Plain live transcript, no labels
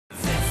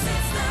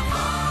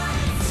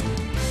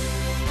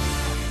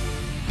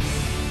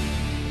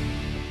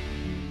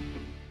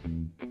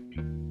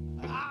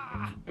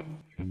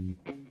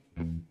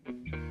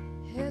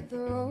the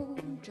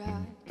road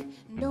dry.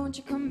 Don't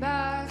you come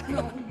back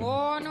no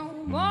more, no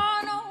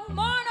more, no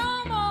more,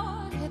 no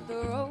more. Hit the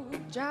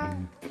road dry.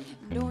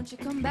 Don't you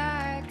come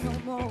back no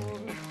more.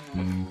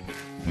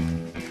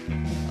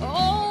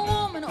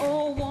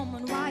 Oh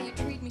woman, why you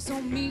treat me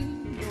so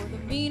mean? You're the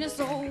meanest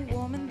old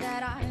woman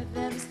that I've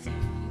ever seen.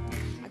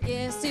 I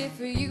guess if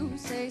you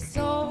say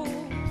so,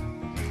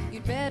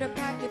 you'd better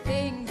pack your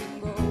things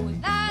and go.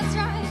 That's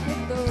right,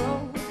 hit the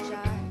road,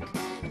 Jack.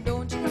 And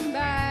don't you come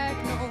back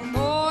no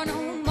more,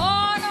 no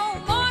more, no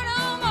more,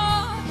 no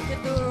more.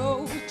 Hit the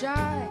road,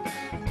 Jack.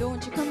 And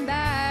don't you come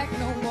back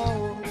no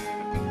more.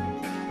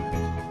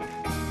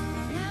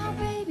 Now,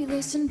 baby,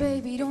 listen,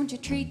 baby, don't you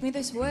treat me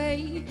this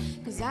way.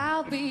 'Cause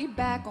I'll be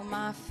back on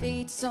my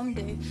feet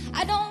someday.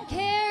 I don't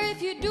care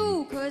if you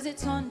do, 'cause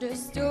it's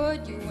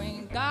understood. You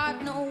ain't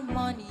got no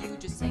money, you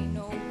just ain't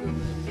no good.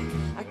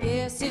 I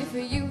guess if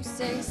you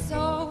say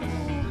so,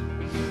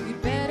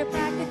 you'd better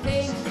pack your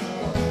things and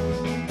go.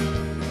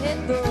 Hit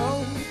the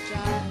road,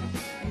 child,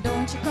 and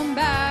don't you come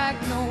back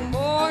no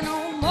more,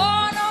 no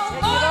more, no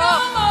more, no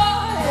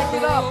more. Hit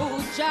the road,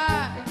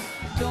 child,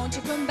 don't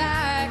you come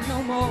back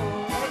no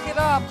more. Pick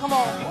it up, come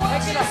on.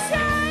 Pick it up.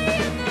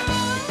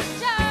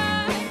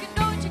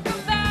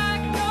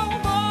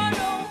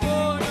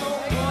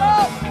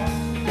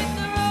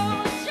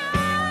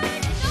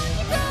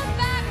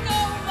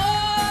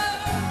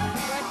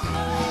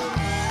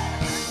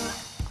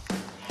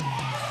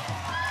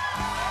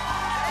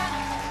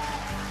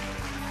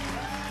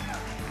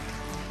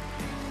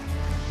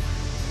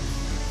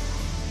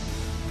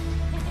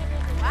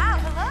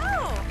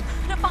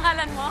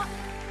 Pangalan mo?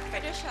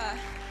 PATRICIA.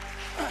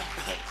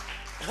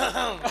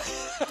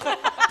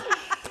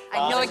 I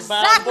know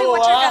exactly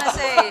what you're gonna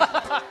say.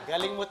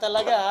 Galing mo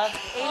talaga, ha?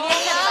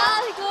 Alien ka ba?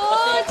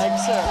 Good.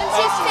 Thanks, sir.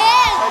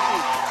 Consistent.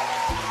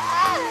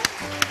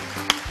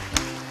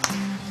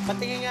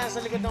 Patingin nga sa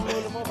likod ng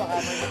ulo mo, baka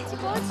may...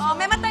 Oh,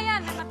 may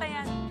matayan, may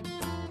matayan.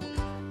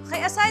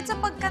 Okay, aside sa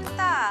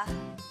pagkanta,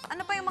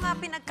 ano pa yung mga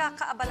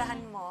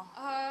pinagkakaabalahan mo?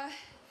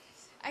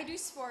 I do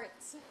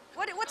sports.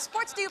 What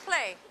sports do you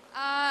play?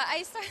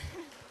 I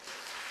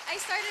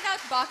started out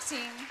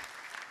boxing,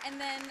 and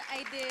then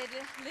I did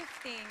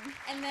lifting,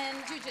 and then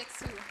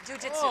jiu-jitsu.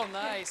 Jiu-jitsu. Oh,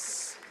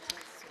 nice.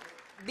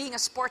 Being a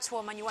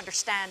sportswoman, you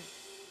understand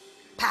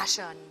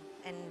passion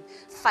and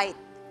fight.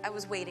 I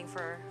was waiting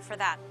for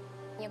that.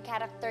 Yung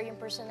character, yung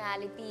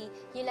personality,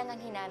 yun lang ang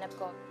hinanap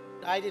ko.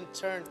 I didn't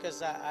turn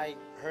because I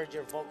heard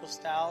your vocal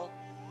style,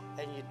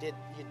 and you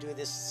do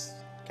this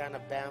kind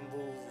of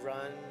bamboo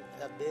run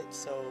a bit,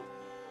 so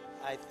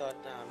I thought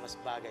mas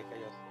bagay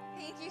kayo.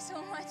 Thank you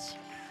so much.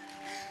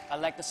 I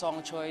like the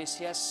song choice,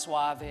 yes,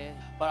 suave,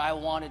 but I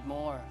wanted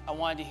more. I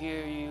wanted to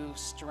hear you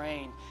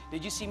strain.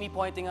 Did you see me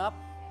pointing up?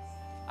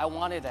 I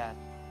wanted that.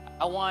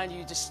 I wanted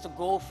you just to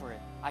go for it.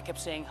 I kept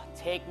saying,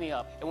 take me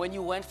up. And when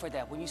you went for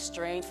that, when you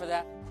strained for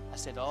that, I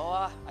said,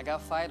 oh, I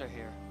got a fighter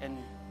here. And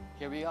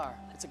here we are.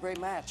 It's a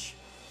great match.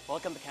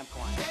 Welcome to Camp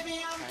Kawani.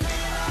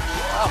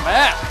 Oh,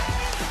 man.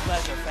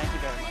 Pleasure. Thank you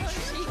very much.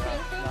 Good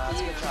job. No, that's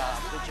a good job.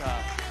 Good job.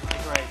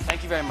 Great.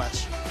 Thank you very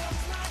much.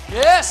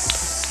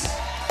 Yes!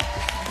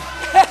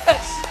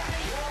 Yes!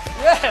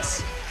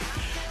 Yes!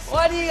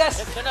 Why do you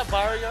guys... Can I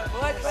borrow your...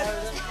 What?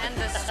 And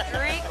the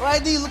streak. Why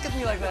do you look at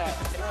me like that?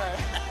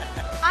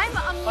 I'm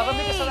Parang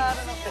may amazed.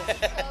 kasalanan ako.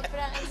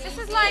 This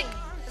is like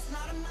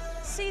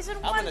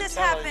season I'm 1 gonna this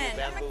tell happened.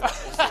 you, bamboo.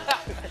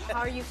 How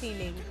are you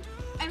feeling?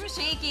 I'm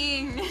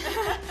shaking.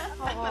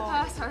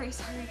 Sorry.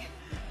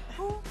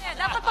 Yeah,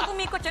 dapat pag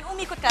umikot yan,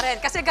 umikot ka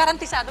rin. Kasi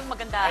garantisadong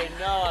maganda. I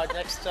know,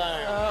 next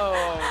time.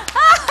 Oh.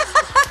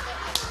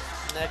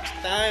 Next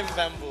time,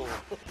 bamboo.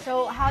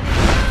 So how did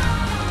you...